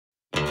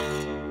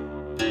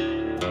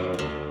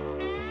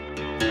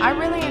I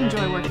really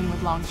enjoy working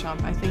with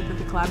Longchamp. I think that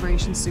the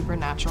collaboration's super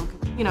natural.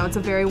 You know, it's a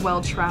very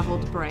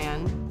well-traveled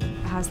brand.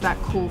 It has that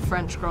cool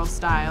French girl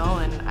style,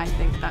 and I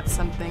think that's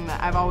something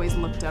that I've always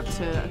looked up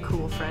to,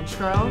 cool French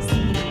girls.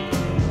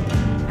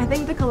 I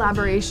think the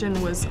collaboration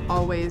was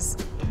always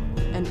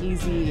an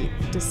easy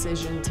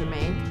decision to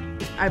make.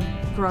 I've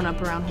grown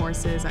up around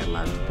horses. I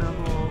loved the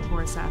whole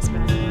horse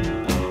aspect.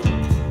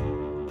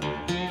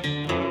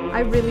 I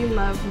really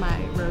love my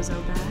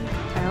Roseau bag.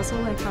 I also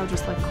like how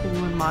just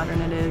cool and modern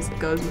it is. It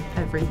goes with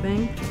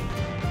everything.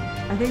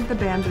 I think the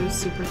bamboo is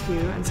super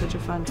cute and such a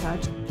fun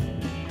touch.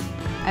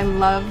 I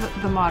love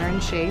the modern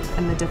shape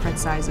and the different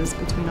sizes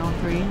between all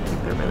three. I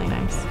think they're really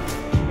nice.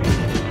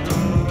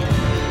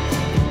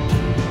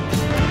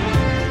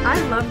 I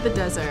love the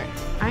desert.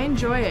 I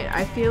enjoy it.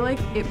 I feel like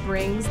it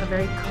brings a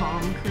very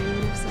calm,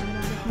 creative side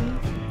out of me.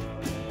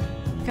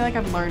 I feel like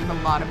I've learned a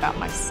lot about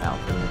myself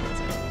in the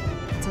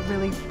desert. It's a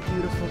really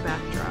beautiful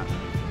backdrop.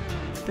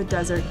 The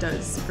desert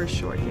does, for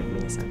sure, give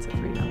me a sense of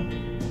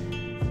freedom.